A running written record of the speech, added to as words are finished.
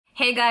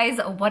Hey guys,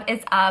 what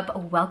is up?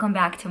 Welcome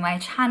back to my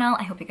channel.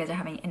 I hope you guys are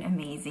having an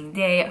amazing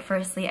day.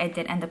 Firstly, I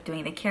did end up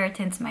doing the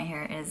keratins. My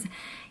hair is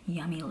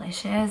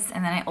yummylicious.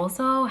 And then I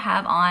also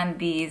have on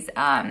these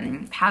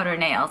powder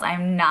nails.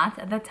 I'm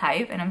not the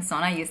type and I'm so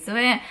not used to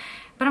it,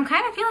 but I'm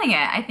kind of feeling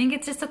it. I think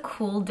it's just a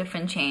cool,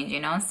 different change, you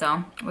know?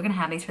 So we're gonna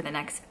have these for the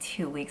next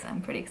 2 weeks. I'm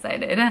pretty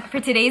excited.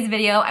 For today's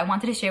video, I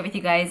wanted to share with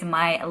you guys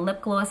my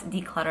lip gloss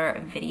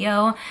declutter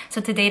video.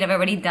 So to date, I've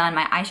already done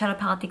my eyeshadow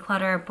palette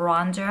declutter,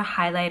 bronzer,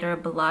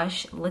 highlighter,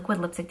 blush, liquid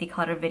lipstick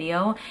declutter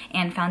video,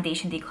 and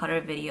foundation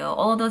declutter video.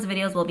 All of those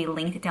videos will be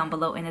linked down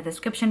below in the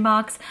description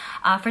box.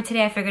 For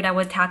today, I figured I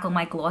would tackle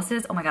my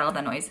glosses. Oh my God, I love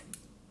that noise.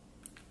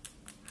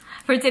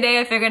 For today,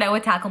 I figured I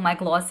would tackle my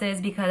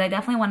glosses because I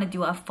definitely want to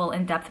do a full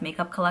in-depth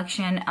makeup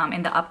collection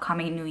in the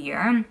upcoming new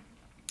year.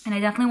 And I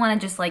definitely want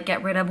to just like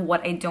get rid of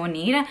what I don't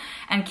need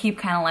and keep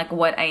kind of like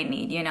what I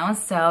need, you know?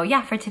 So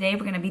yeah, for today,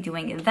 we're going to be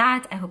doing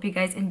that. I hope you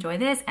guys enjoy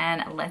this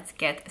and let's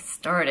get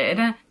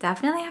started.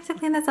 Definitely have to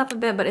clean this up a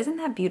bit, but isn't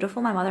that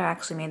beautiful? My mother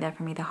actually made that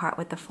for me, the heart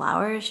with the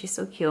flowers. She's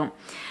so cute.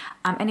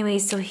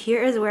 Anyways, so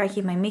here is where I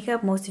keep my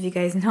makeup. Most of you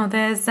guys know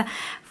this.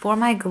 For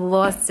my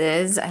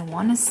glosses, I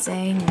want to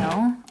say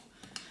no.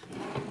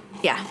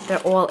 Yeah, they're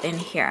all in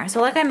here.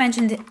 So like I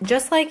mentioned,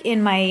 just like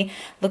in my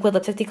liquid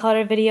lipstick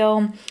declutter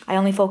video, I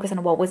only focus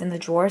on what was in the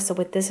drawers. So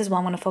with this as well,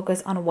 I'm going to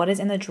focus on what is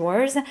in the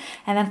drawers.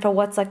 And then for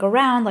what's like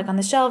around, like on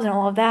the shelves and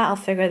all of that, I'll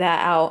figure that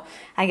out,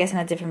 I guess, in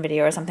a different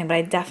video or something. But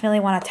I definitely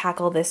want to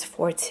tackle this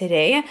for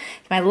today.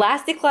 It's my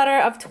last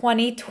declutter of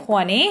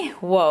 2020.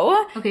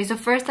 Whoa. Okay, so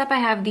first up, I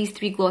have these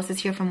 3 glosses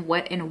here from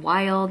Wet n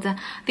Wild.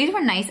 These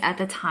were nice at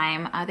the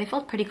time. They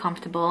felt pretty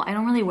comfortable. I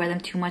don't really wear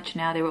them too much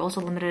now. They were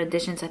also limited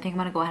edition, so I think I'm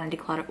going to go ahead and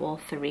declutter all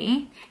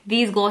 3.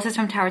 These glosses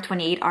from Tower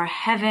 28 are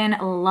heaven.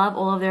 Love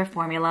all of their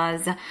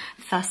formulas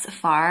thus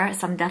far.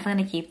 So I'm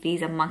definitely gonna keep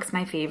these amongst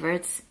my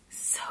favorites.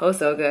 So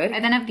good. I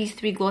then have these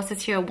 3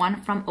 glosses here.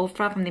 One from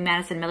Ofra from the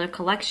Madison Miller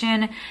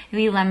collection,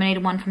 the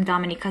Lemonade one from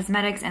Dominique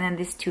Cosmetics, and then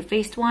this Too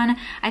Faced one.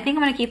 I think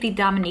I'm gonna keep the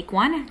Dominique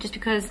one just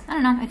because, I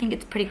don't know, I think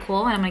it's pretty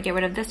cool, and I'm gonna get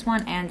rid of this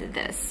one and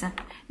this.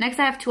 Next,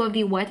 I have 2 of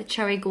the Wet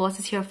Cherry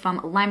glosses here from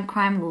Lime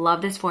Crime.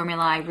 Love this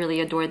formula. I really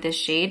adore this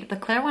shade. The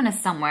Claire one is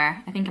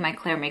somewhere, I think in my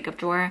Claire makeup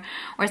drawer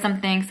or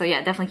something. So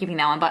yeah, definitely keeping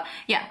that one. But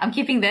yeah, I'm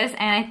keeping this,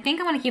 and I think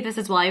I'm gonna keep this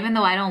as well, even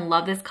though I don't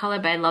love this color,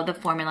 but I love the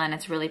formula and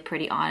it's really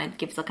pretty on. It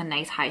gives like a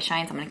nice high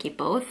shine, so I'm gonna keep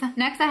both.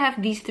 Next, I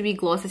have these 3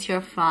 glosses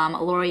here from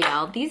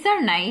L'Oreal. These are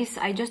nice.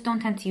 I just don't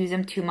tend to use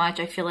them too much.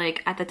 I feel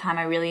like at the time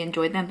I really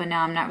enjoyed them, but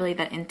now I'm not really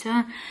that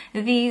into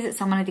these,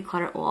 so I'm gonna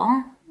declutter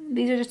all.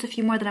 These are just a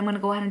few more that I'm going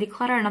to go ahead and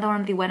declutter. Another one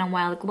of the Wet n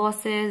Wild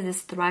glosses,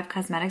 this Thrive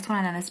Cosmetics one,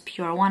 and then this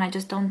Pure one. I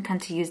just don't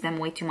tend to use them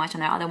way too much,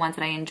 and there are other ones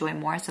that I enjoy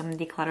more, so I'm going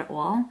to declutter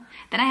all.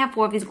 Then I have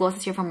 4 of these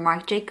glosses here from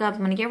Marc Jacobs.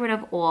 I'm going to get rid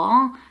of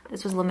all.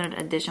 This was limited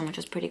edition, which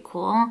was pretty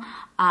cool.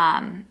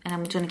 And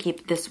I'm just going to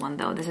keep this one,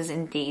 though. This is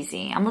in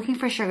Daisy. I'm looking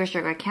for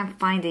Sugar. I can't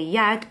find it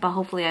yet, but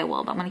hopefully I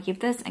will. But I'm going to keep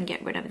this and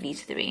get rid of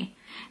these 3.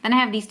 Then I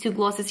have these 2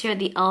 glosses here,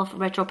 the e.l.f.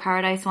 Retro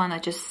Paradise one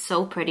that's just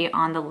so pretty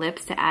on the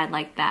lips to add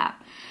like that.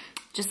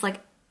 Just like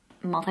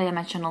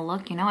multi-dimensional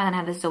look, you know. And then I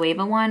have this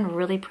Zoeva one,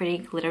 really pretty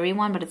glittery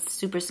one, but it's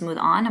super smooth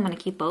on. I'm going to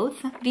keep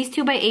both. These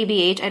 2 by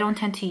ABH, I don't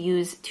tend to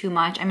use too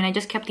much. I mean, I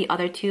just kept the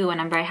other 2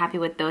 and I'm very happy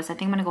with those. So I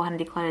think I'm going to go ahead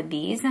and declutter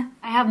these.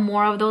 I have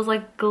more of those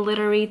like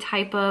glittery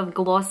type of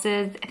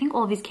glosses. I think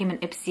all of these came in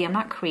Ipsy. I'm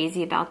not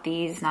crazy about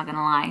these, not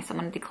gonna lie. So I'm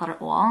going to declutter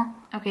all.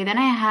 Okay, then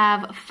I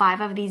have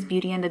 5 of these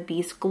Beauty and the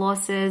Beast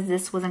glosses.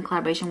 This was in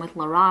collaboration with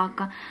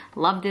Lorac.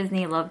 Love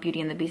Disney, love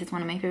Beauty and the Beast. It's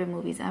one of my favorite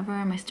movies ever.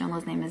 My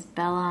sister-in-law's name is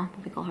Bella,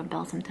 but we call her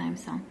Belle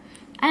sometimes, so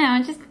I don't know,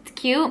 it's just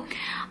cute.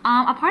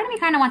 A part of me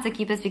kind of wants to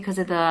keep this because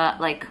of the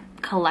like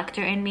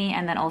collector in me,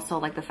 and then also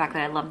like the fact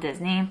that I love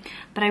Disney,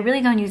 but I really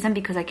don't use them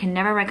because I can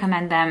never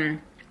recommend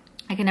them.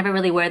 I can never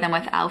really wear them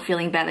without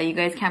feeling bad that you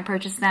guys can't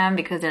purchase them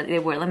because they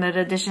were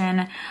limited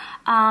edition.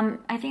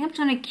 I think I'm just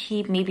gonna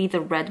keep maybe the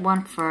red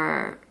one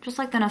for just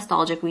like the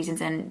nostalgic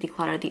reasons and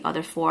declutter the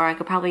other 4. I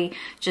could probably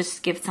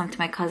just give some to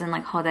my cousin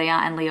like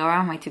Hodaya and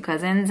Liora, my 2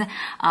 cousins,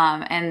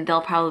 and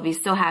they'll probably be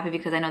so happy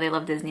because I know they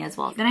love Disney as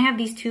well. Then I have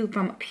these 2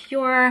 from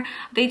Pure.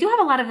 They do have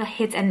a lot of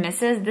hits and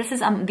misses.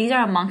 These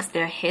are amongst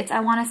their hits, I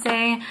want to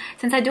say.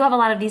 Since I do have a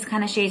lot of these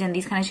kind of shades and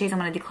these kind of shades, I'm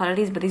going to declutter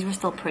these, but these were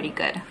still pretty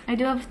good. I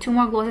do have 2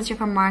 more glosses here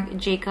from Marc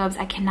Jacobs.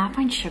 I cannot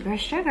find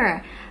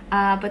Sugar.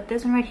 But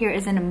this one right here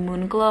is in a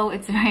Moon Glow.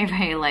 It's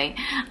very light.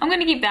 I'm going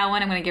to keep that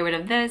one. I'm going to get rid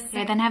of this.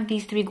 I then have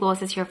these 3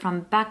 glosses here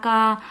from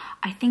Becca.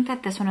 I think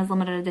that this one is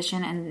limited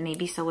edition and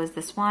maybe so is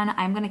this one.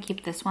 I'm going to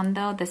keep this one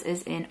though. This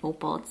is in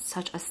Opal. It's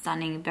such a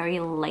stunning, very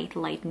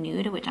light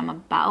nude, which I'm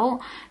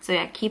about. So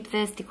yeah, keep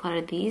this,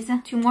 declutter these.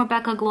 2 more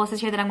Becca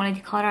glosses here that I'm going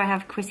to declutter. I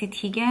have Chrissy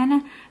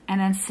Teigen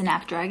and then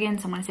Snapdragon.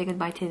 So I'm going to say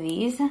goodbye to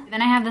these.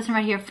 Then I have this one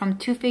right here from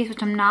Too Faced,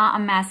 which I'm not a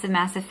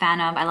massive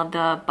fan of. I love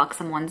the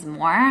buxom ones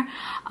more.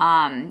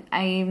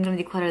 I'm going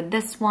to declutter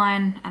this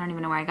one. I don't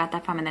even know where I got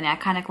that from. And then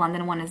Iconic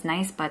London one is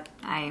nice, but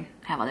I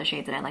have other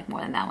shades that I like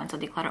more than that one, so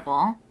declutter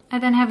all. I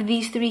then have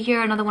these three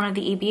here, another one of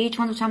the ABH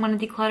ones, which I'm going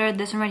to declutter.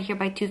 This one right here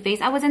by Too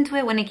Faced. I was into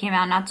it when it came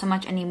out, not so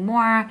much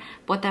anymore.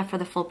 Bought that for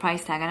the full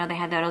price tag. I know they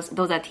had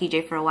those at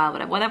TJ for a while,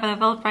 but I bought that for the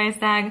full price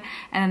tag.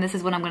 And then this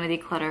is what I'm going to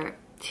declutter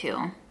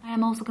too. I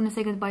am also going to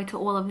say goodbye to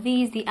all of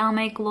these. The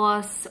Almay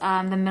gloss,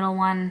 the middle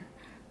one,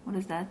 what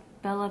is that?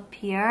 Bella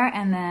Pierre,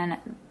 and then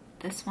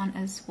this one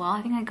as well.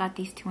 I think I got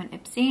these two in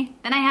Ipsy.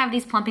 Then I have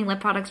these plumping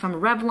lip products from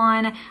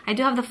Revlon. I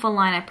do have the full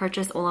line. I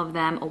purchased all of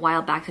them a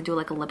while back to do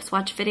like a lip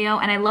swatch video,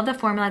 and I love the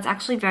formula. It's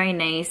actually very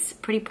nice,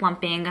 pretty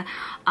plumping.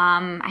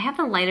 I have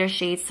the lighter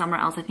shades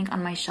somewhere else, I think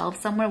on my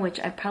shelf somewhere, which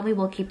I probably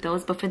will keep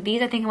those. But for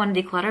these, I think I want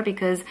to declutter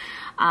because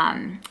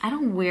I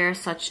don't wear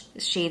such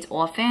shades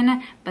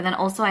often, but then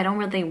also I don't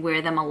really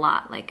wear them a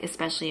lot, like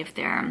especially if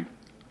they're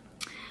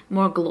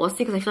more glossy,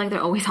 because I feel like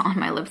they're always on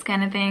my lips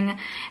kind of thing,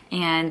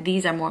 and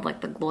these are more of like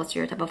the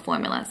glossier type of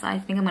formula, so I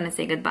think I'm going to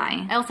say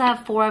goodbye. I also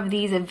have 4 of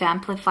these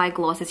Vamplify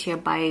glosses here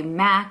by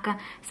MAC,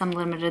 some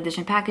limited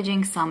edition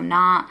packaging, some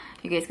not.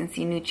 You guys can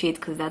see nude shades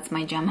because that's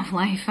my gem of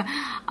life.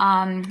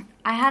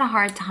 I had a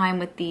hard time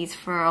with these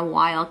for a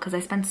while because I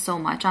spent so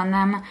much on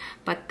them,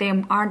 but they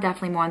are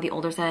definitely more on the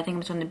older side. I think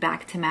I'm just going to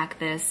back to MAC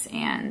this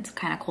and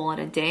kind of call it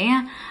a day.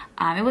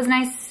 It was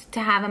nice to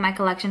have in my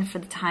collection for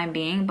the time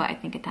being, but I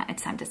think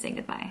it's time to say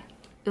goodbye.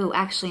 Ooh,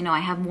 actually, no, I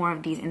have more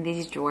of these in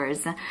these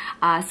drawers.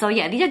 So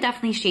yeah, these are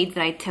definitely shades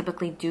that I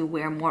typically do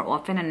wear more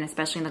often, and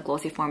especially in the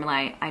glossy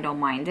formula, I don't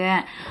mind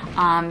it.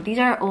 These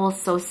are all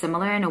so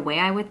similar in a way,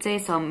 I would say,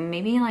 so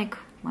maybe like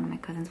one of my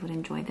cousins would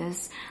enjoy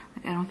this.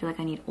 Like, I don't feel like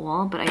I need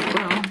all, but I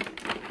will.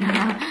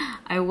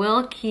 I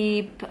will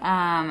keep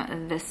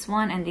this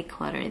one and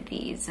declutter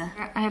these.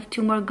 I have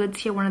 2 more goods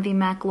here. One of the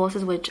MAC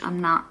glosses, which I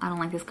don't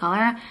like this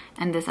color.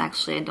 And this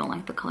actually, I don't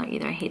like the color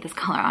either. I hate this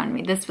color on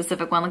me. This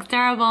specific one looks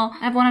terrible. I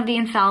have one of the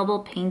Infallible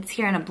paints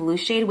here in a blue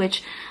shade,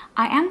 which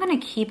I am going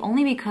to keep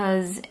only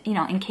because, you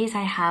know, in case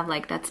I have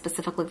like that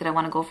specific look that I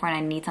want to go for and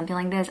I need something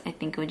like this, I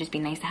think it would just be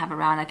nice to have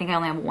around. I think I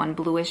only have one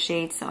bluish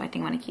shade, so I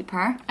think I'm going to keep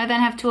her. I then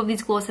have 2 of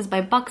these glosses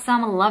by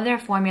Buxom. I love their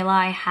formula.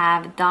 I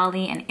have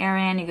Dolly and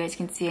Erin. You guys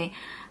can see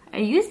I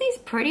use these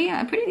pretty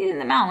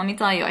decent amount, let me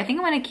tell you. I think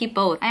I'm going to keep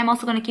both. I am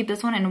also going to keep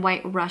this one in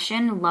White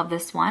Russian. Love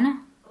this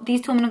one.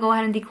 These 2 I'm going to go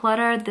ahead and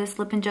declutter. This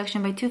Lip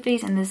Injection by Too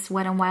Faced and this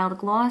Wet n Wild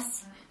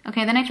gloss.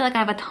 Okay, then I feel like I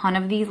have a ton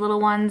of these little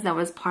ones that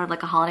was part of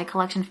like a holiday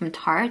collection from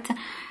Tarte.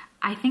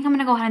 I think I'm going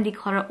to go ahead and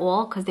declutter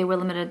all because they were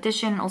limited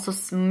edition.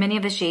 Also, many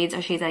of the shades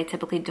are shades that I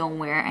typically don't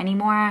wear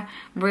anymore,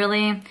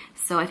 really.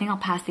 So I think I'll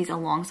pass these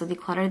along. So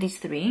declutter these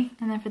 3.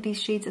 And then for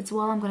these shades as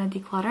well, I'm going to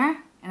declutter.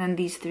 And then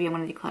these 3 I'm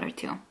going to declutter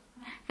too.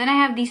 Then I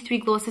have these 3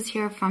 glosses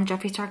here from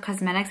Jeffree Star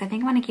Cosmetics. I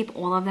think I'm going to keep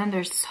all of them.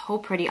 They're so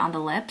pretty on the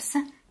lips.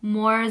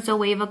 More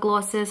Zoeva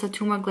glosses, so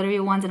 2 more glittery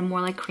ones and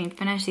more like cream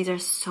finish. These are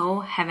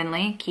so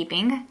heavenly.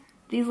 Keeping.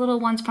 These little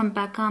ones from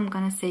Becca, I'm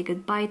going to say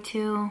goodbye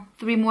to.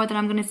 3 more that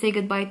I'm going to say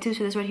goodbye to.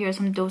 So this right here is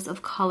some Dose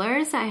of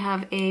Colors. I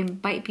have a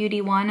Bite Beauty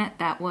one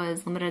that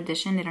was limited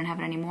edition. They don't have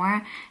it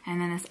anymore.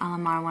 And then this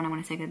Alamar one I'm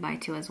going to say goodbye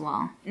to as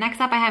well. Next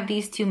up, I have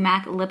these 2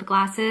 MAC lip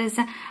glosses.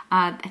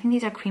 I think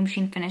these are cream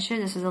sheen finishes.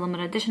 This is a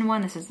limited edition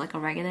one. This is like a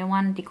regular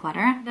one,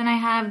 Declutter. Then I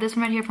have this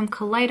one right here from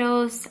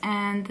Kaleidos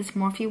and this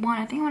Morphe one.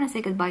 I think I want to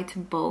say goodbye to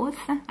both.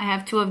 I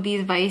have 2 of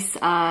these Vice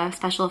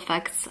Special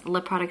Effects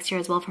lip products here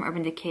as well from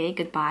Urban Decay.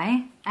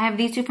 Goodbye. I have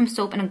these 2 from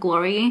Soap and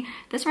Glory.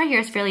 This one right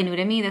here is fairly new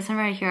to me. This one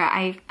right here,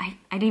 I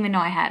didn't even know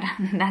I had.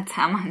 That's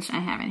how much I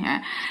have in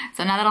here.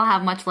 So now that I'll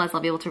have much less,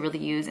 I'll be able to really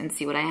use and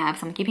see what I have.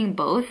 So I'm keeping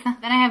both.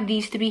 Then I have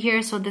these 3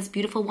 here. So this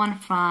beautiful one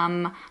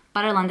from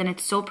Butter London.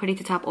 It's so pretty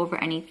to top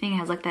over anything. It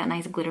has like that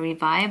nice glittery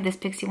vibe. This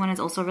Pixie one is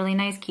also really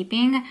nice,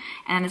 keeping.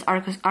 And this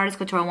Artist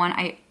Couture one,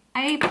 I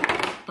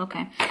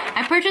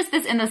purchased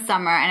this in the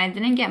summer and I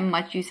didn't get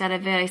much use out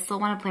of it. I still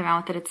want to play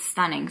around with it. It's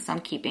stunning, so I'm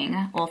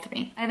keeping all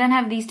 3. I then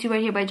have these 2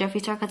 right here by Jeffree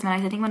Star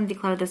Cosmetics. I think I'm going to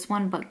declutter this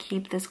one, but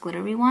keep this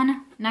glittery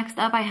one. Next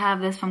up, I have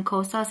this from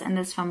Kosas and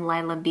this from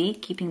Lila B,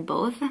 keeping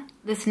both.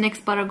 This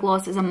NYX Butter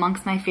Gloss is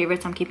amongst my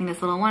favorites, so I'm keeping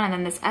this little one. And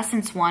then this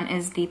Essence one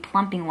is the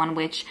plumping one,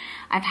 which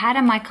I've had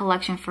in my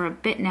collection for a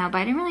bit now, but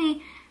I didn't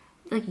really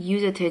like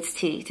use it to its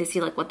T to see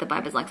like what the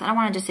vibe is like. So I don't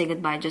want to just say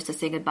goodbye just to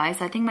say goodbye.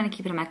 So I think I'm going to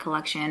keep it in my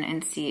collection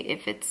and see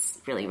if it's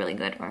really, really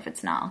good or if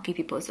it's not. I'll keep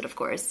you posted, of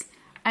course.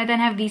 I then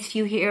have these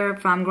few here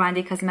from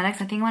Grande Cosmetics.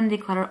 I think I want to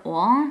declutter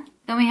all.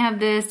 Then we have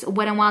this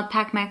Wet n Wild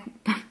Pac-Man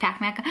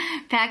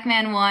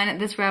one,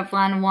 this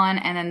Revlon one,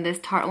 and then this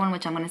Tarte one,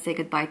 which I'm going to say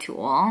goodbye to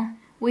all.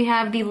 We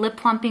have the lip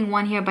plumping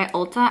one here by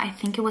Ulta. I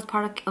think it was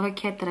part of a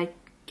kit that I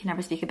can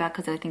never speak about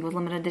because I think it was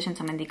limited edition,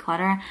 so I'm going to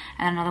declutter.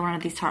 And another one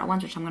of these Tarte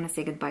ones, which I'm going to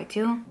say goodbye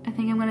to. I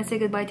think I'm going to say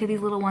goodbye to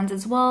these little ones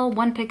as well.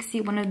 One Pixie,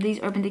 one of these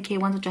Urban Decay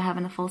ones, which I have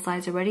in the full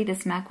size already.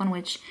 This MAC one,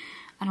 which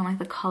I don't like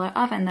the color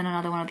of. And then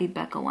another one of the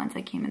Becca ones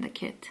that came in the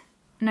kit.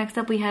 Next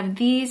up, we have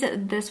these.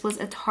 This was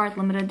a Tarte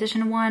limited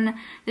edition one.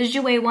 This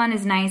Jouer one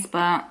is nice,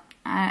 but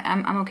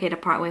I'm okay to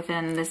part with it.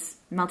 And this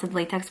melted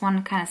latex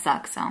one kind of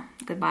sucks, so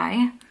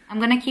goodbye. I'm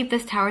going to keep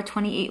this Tower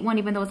 28 one,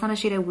 even though it's not a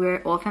shade I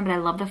wear often, but I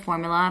love the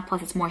formula.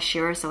 Plus, it's more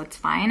sheer, so it's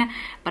fine.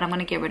 But I'm going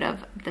to get rid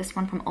of this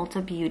one from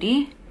Ulta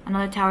Beauty.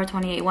 Another Tower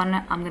 28 one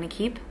I'm going to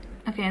keep.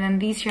 Okay, and then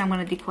these here I'm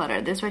gonna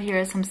declutter. This right here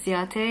is some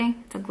Ciate.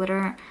 It's a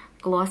glitter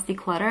gloss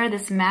declutter.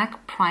 This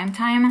MAC Prime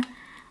Time.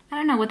 I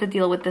don't know what the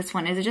deal with this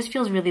one is. It just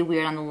feels really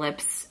weird on the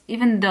lips.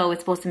 Even though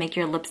it's supposed to make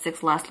your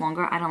lipsticks last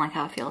longer, I don't like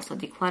how it feels, so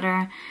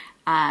declutter.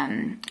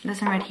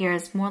 This one right here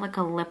is more like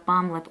a lip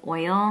balm, lip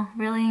oil,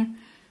 really.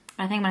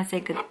 I think I'm gonna say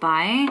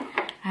goodbye.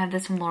 I have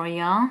this from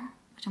L'Oreal,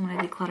 which I'm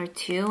gonna declutter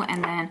too,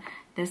 and then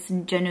this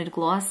Genude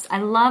Gloss. I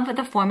love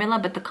the formula,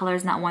 but the color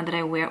is not one that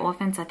I wear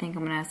often, so I think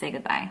I'm gonna say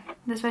goodbye.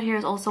 This right here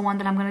is also one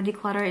that I'm gonna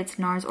declutter. It's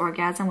NARS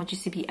Orgasm, which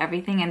used to be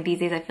everything, and these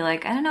days I feel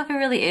like, I don't know if it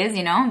really is,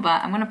 you know,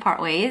 but I'm gonna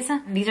part ways.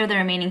 These are the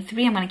remaining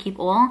 3. I'm gonna keep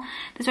all.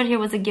 This right here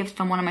was a gift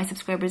from one of my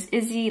subscribers,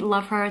 Izzy.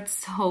 Love her,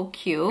 it's so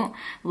cute.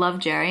 Love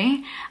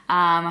Jerry.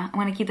 I'm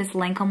gonna keep this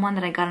Lancome one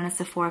that I got in a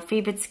Sephora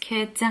Favorites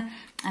kit.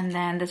 And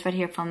then this right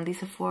here from the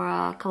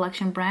Sephora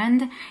collection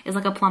brand is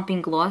like a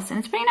plumping gloss, and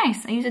it's pretty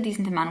nice. I use a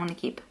decent amount. I'm gonna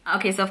keep.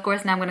 Okay, so of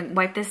course now I'm gonna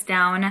wipe this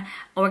down,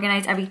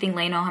 organize everything,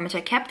 let you know how much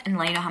I kept, and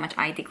let you know how much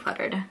I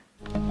decluttered.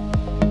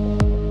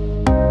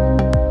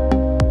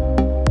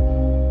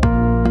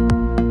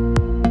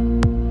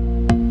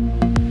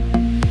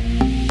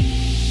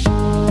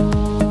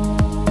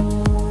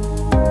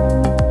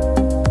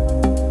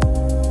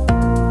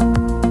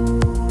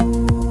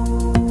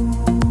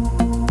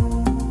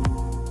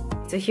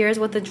 So here's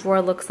what the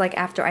drawer looks like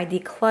after I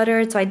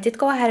decluttered. So I did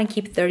go ahead and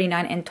keep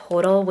 39 in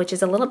total, which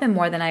is a little bit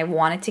more than I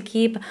wanted to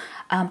keep.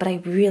 But I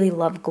really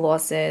love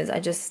glosses.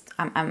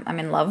 I'm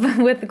in love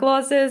with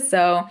glosses.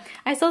 So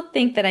I still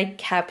think that I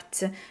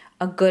kept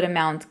a good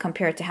amount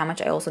compared to how much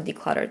I also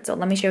decluttered. So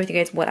let me share with you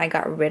guys what I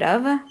got rid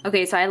of.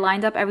 Okay, so I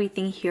lined up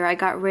everything here. I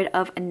got rid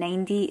of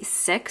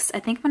 96.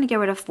 I think I'm gonna get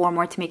rid of 4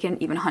 more to make it an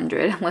even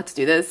 100. Let's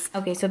do this.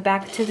 Okay, so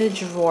back to the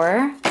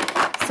drawer.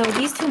 So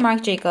these 2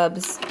 Marc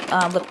Jacobs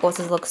lip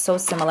glosses look so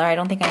similar. I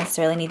don't think I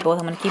necessarily need both.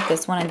 I'm going to keep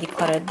this one and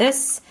declutter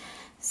this.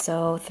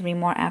 So 3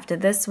 more after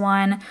this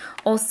one.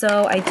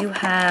 Also, I do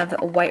have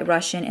a White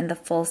Russian in the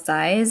full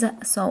size.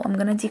 So I'm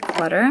going to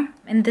declutter.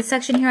 In this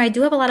section here, I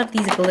do have a lot of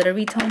these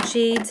glittery tone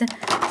shades.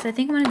 So I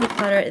think I'm going to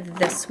declutter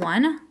this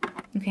one.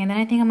 Okay, and then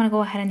I think I'm going to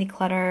go ahead and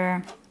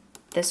declutter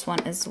this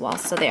one as well.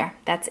 So there,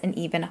 that's an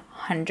even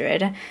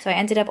 100. So I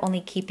ended up only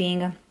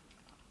keeping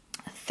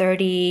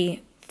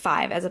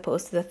 35 as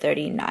opposed to the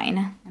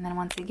 39. And then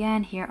once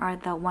again, here are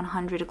the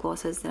 100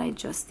 glosses that I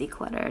just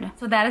decluttered.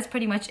 So that is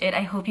pretty much it.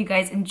 I hope you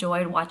guys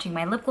enjoyed watching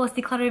my lip gloss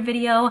declutter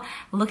video.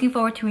 Looking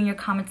forward to reading your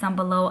comments down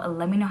below.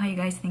 Let me know how you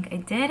guys think I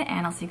did,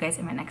 and I'll see you guys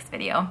in my next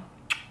video.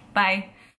 Bye.